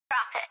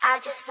I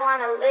just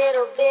want a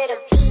little bit of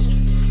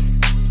peace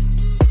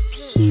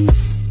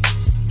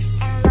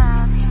and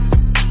love.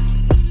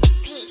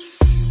 Peace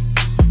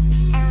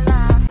and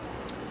love.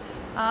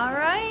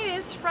 Alright,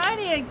 it's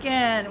Friday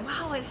again.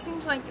 Wow, it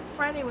seems like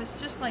Friday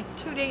was just like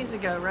 2 days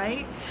ago,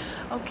 right?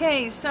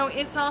 Okay, so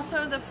it's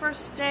also the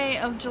first day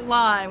of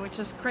July, which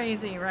is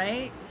crazy,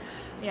 right?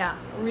 Yeah,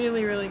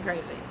 really, really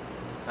crazy.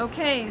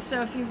 Okay,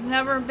 so if you've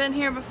never been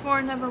here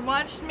before, never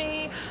watched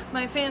me,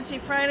 my Fancy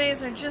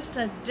Fridays are just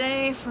a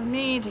day for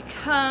me to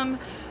come,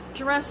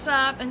 dress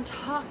up, and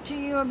talk to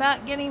you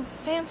about getting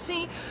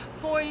fancy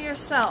for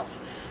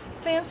yourself.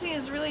 Fancy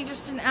is really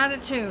just an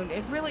attitude.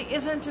 It really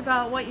isn't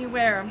about what you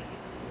wear.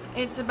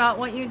 It's about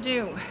what you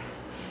do.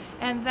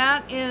 And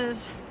that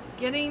is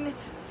getting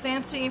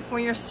fancy for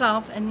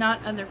yourself and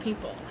not other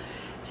people.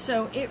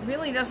 So it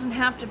really doesn't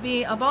have to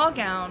be a ball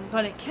gown,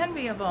 but it can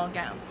be a ball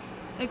gown.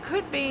 It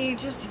could be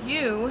just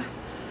you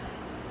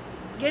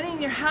getting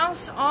your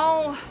house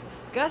all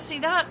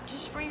gussied up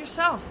just for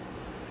yourself.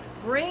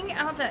 Bring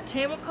out that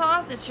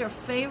tablecloth that's your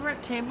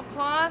favorite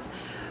tablecloth.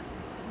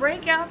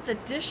 Break out the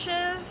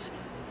dishes.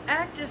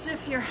 Act as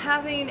if you're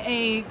having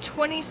a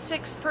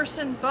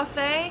 26-person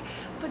buffet,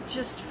 but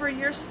just for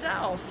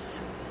yourself.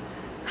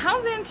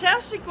 How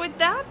fantastic would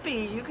that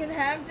be? You could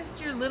have just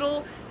your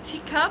little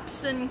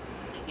teacups, and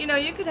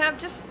you could have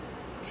just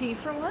tea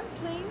for one,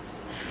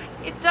 please.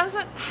 It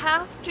doesn't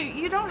have to,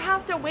 you don't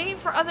have to wait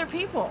for other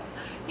people.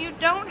 You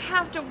don't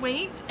have to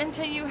wait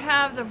until you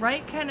have the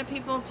right kind of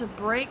people to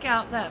break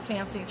out that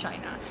fancy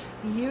china.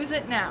 Use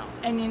it now.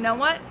 And you know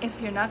what?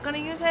 If you're not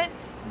going to use it,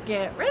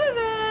 get rid of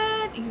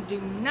it. You do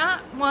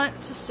not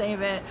want to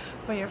save it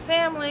for your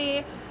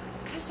family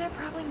because they're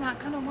probably not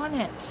going to want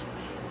it.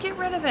 Get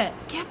rid of it.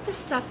 Get the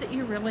stuff that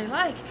you really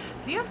like.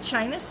 If you have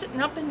china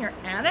sitting up in your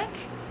attic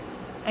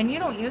and you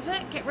don't use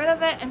it, get rid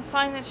of it and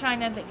find the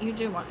china that you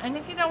do want. And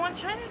if you don't want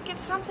china, get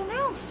something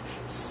else.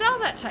 Sell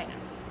that china.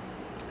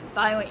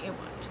 Buy what you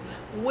want.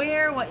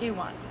 Wear what you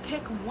want.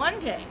 Pick one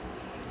day.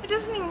 It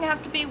doesn't even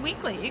have to be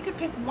weekly. You could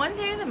pick one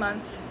day of the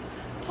month.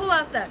 Pull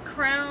out that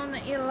crown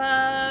that you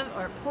love,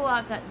 or pull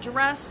out that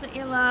dress that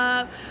you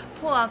love.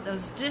 Pull out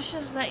those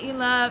dishes that you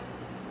love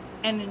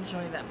and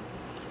enjoy them.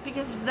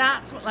 Because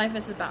that's what life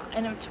is about.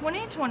 And if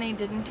 2020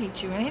 didn't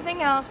teach you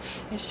anything else,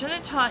 it should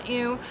have taught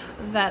you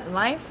that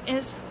life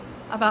is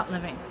about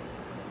living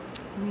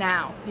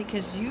now.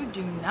 Because you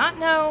do not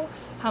know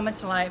how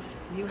much life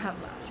you have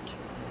left.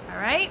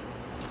 Alright?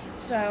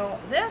 So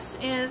this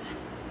is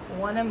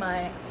one of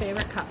my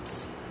favorite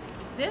cups.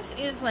 This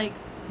is like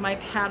my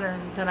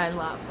pattern that I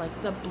love. Like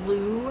the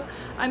blue.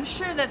 I'm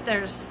sure that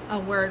there's a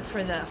word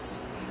for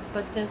this.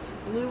 But this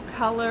blue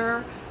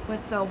color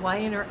with the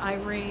white or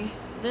ivory,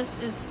 this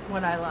is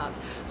what I love.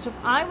 So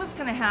if I was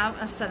going to have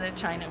a set of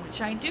china,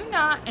 which I do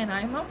not, and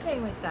I'm okay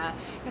with that.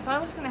 If I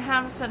was going to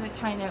have a set of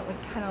china, it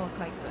would kind of look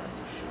like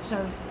this.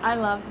 So I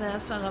love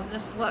this. I love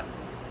this look.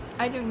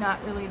 I do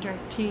not really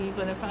drink tea,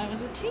 but if I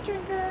was a tea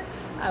drinker,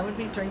 I would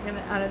be drinking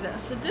it out of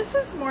this. So this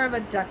is more of a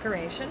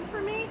decoration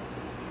for me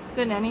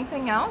than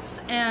anything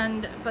else.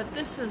 But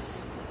this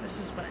is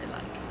what I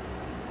like.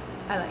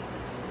 I like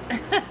this.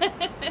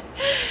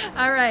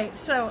 All right,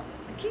 so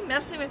keep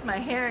messing with my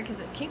hair because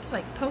it keeps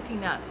like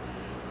poking up.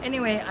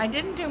 Anyway, I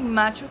didn't do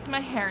much with my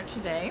hair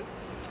today.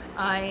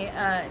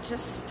 I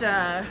just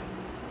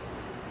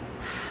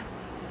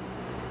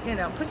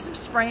put some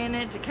spray in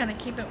it to kind of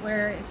keep it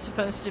where it's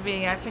supposed to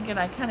be. I figured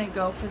I kind of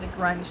go for the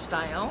grunge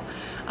style.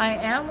 I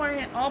am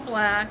wearing it all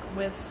black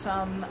with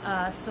some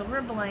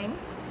silver bling.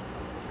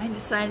 I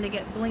decided to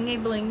get blingy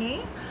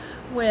blingy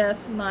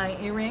with my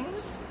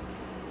earrings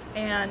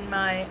and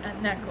my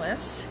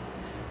necklace.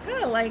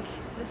 Kind of like,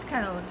 this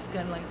kind of looks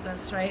good like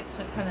this, right?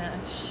 So it kind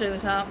of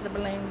shows off the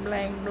bling,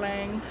 bling,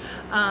 bling.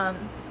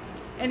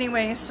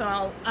 Anyway,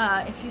 so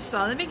if you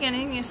saw the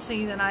beginning, you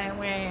see that I am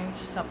wearing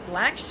just a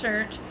black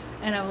shirt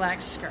and a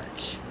black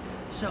skirt.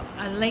 So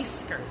a lace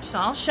skirt. So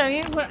I'll show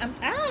you what I'm,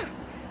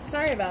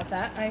 sorry about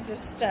that. I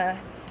just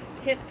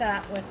hit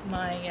that with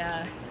my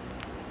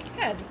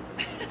head.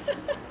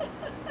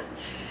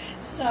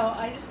 So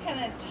I just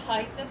kind of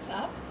tied this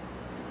up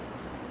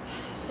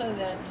so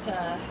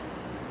that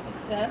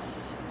like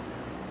this,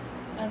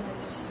 and then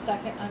just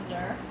stuck it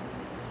under,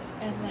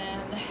 and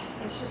then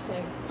it's just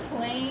a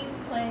plain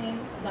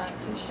black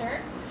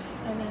t-shirt,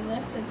 and then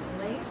this is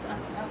lace on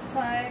the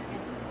outside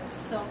and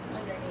silk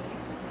underneath.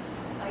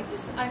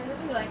 I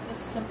really like this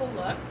simple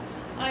look.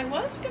 I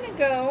was gonna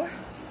go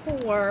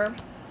for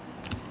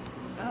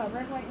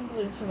red, white, and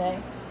blue today,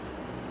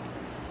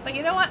 but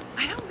you know what?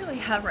 I don't really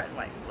have red,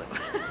 white, and blue.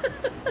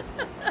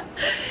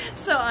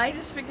 So I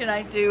just figured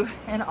I'd do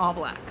an all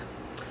black.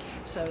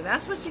 So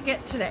that's what you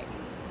get today.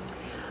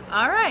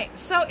 Alright,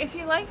 so if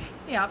you like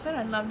the outfit,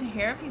 I'd love to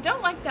hear. If you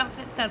don't like the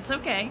outfit, that's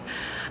okay.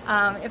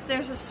 If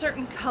there's a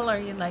certain color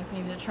you'd like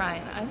me to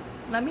try,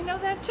 let me know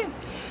that too.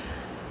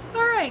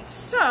 Alright,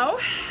 so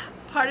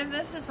part of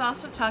this is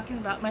also talking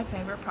about my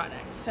favorite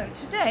product. So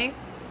today,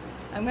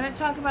 I'm going to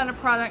talk about a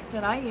product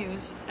that I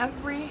use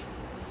every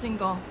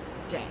single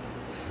day.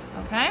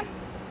 Okay?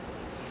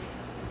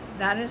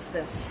 That is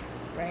this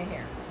right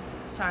here.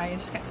 Sorry, I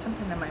just got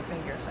something in my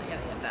finger, so I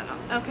gotta get that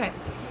off. Okay,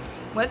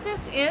 what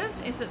this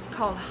is it's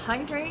called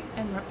Hydrate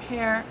and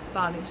Repair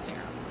Body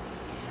Serum.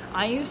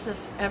 I use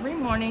this every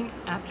morning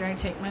after I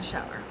take my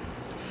shower.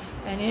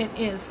 And it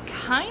is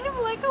kind of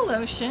like a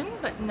lotion,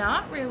 but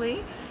not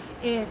really.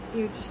 You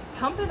just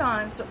pump it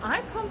on. So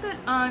I pump it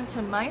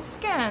onto my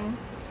skin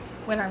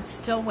when I'm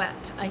still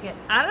wet. I get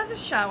out of the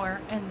shower,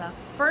 and the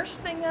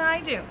first thing that I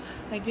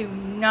do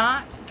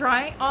not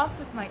dry off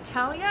with my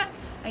towel yet.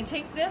 I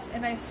take this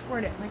and I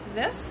squirt it like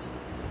this,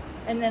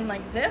 and then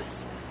like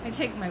this. I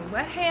take my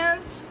wet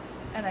hands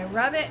and I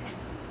rub it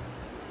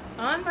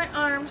on my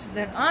arms,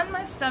 then on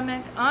my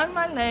stomach, on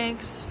my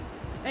legs,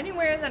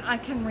 anywhere that I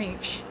can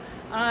reach.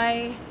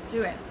 I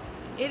do it.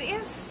 It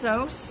is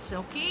so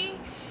silky,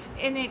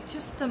 and it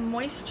just, the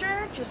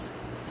moisture just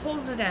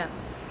pulls it in.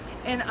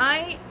 And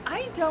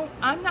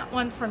I'm not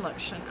one for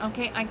lotion,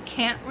 okay? I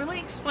can't really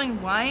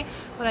explain why,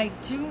 but I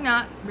do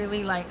not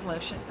really like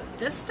lotion. But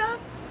this stuff,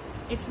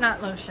 it's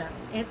not lotion.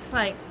 It's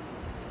like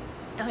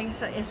I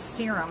said, it's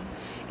serum.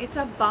 It's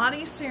a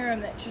body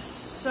serum that just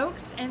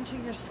soaks into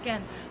your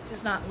skin. It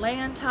does not lay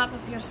on top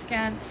of your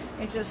skin.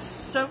 It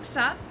just soaks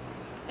up.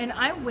 And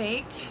I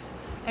wait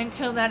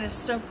until that is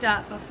soaked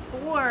up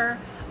before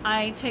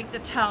I take the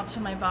towel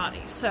to my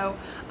body. So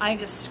I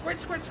just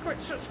squirt, squirt,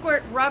 squirt, squirt,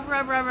 squirt, rub,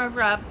 rub, rub, rub,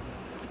 rub.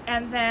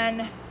 And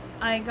then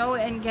I go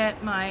and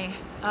get my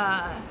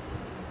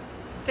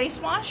face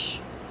wash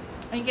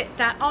and get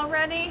that all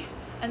ready.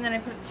 And then I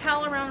put a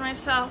towel around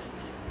myself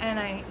and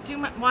I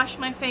wash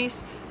my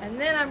face, and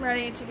then I'm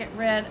ready to get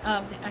rid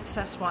of the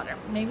excess water.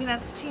 Maybe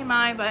that's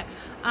TMI, but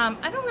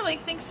I don't really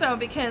think so,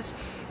 because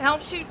it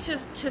helps you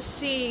to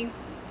see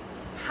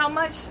how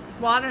much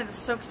water that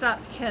soaks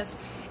up, because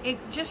it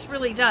just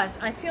really does.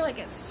 I feel like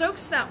it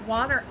soaks that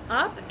water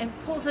up and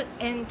pulls it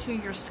into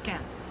your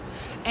skin,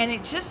 and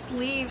it just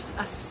leaves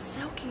a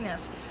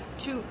silkiness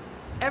to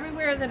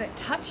everywhere that it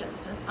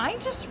touches. And I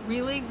just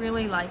really,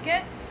 really like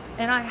it,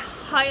 and I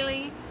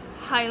highly,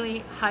 highly,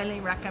 highly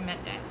recommend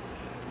it.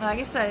 Like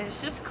I said,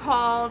 it's just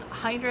called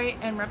Hydrate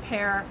and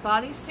Repair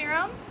Body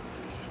Serum.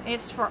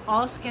 It's for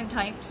all skin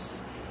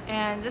types,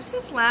 and this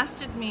has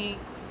lasted me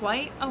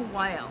quite a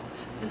while.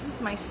 This is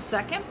my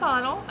second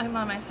bottle. I'm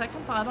on my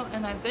second bottle,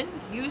 and I've been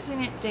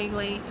using it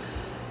daily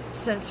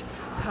since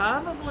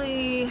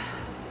probably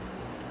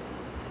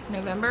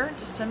November,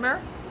 December.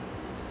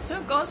 So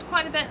it goes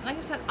quite a bit. Like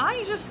I said,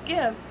 I just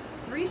give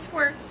 3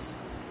 squirts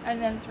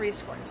and then 3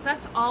 squirts.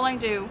 That's all I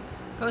do.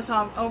 Goes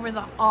on over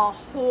the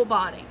whole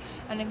body.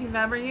 And if you've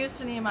ever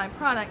used any of my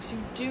products, you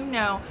do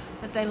know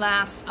that they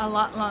last a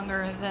lot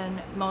longer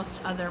than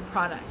most other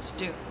products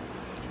do.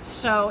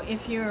 So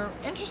if you're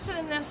interested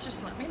in this,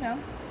 just let me know.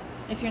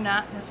 If you're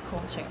not, that's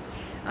cool too.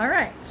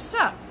 Alright,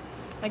 so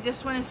I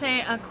just want to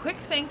say a quick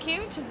thank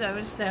you to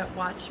those that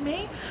watch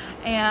me,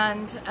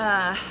 and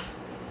I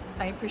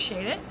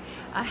appreciate it.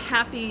 A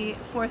happy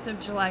 4th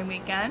of July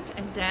weekend.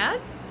 And Dad,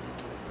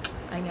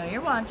 I know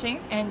you're watching,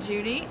 and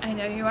Judy, I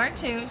know you are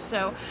too.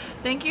 So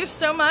thank you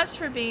so much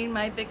for being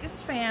my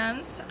biggest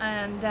fans,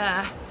 and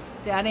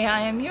Daddy,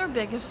 I am your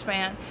biggest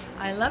fan.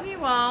 I love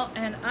you all,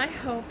 and I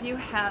hope you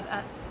have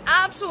an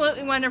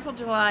absolutely wonderful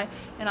July,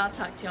 and I'll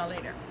talk to y'all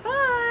later. Bye!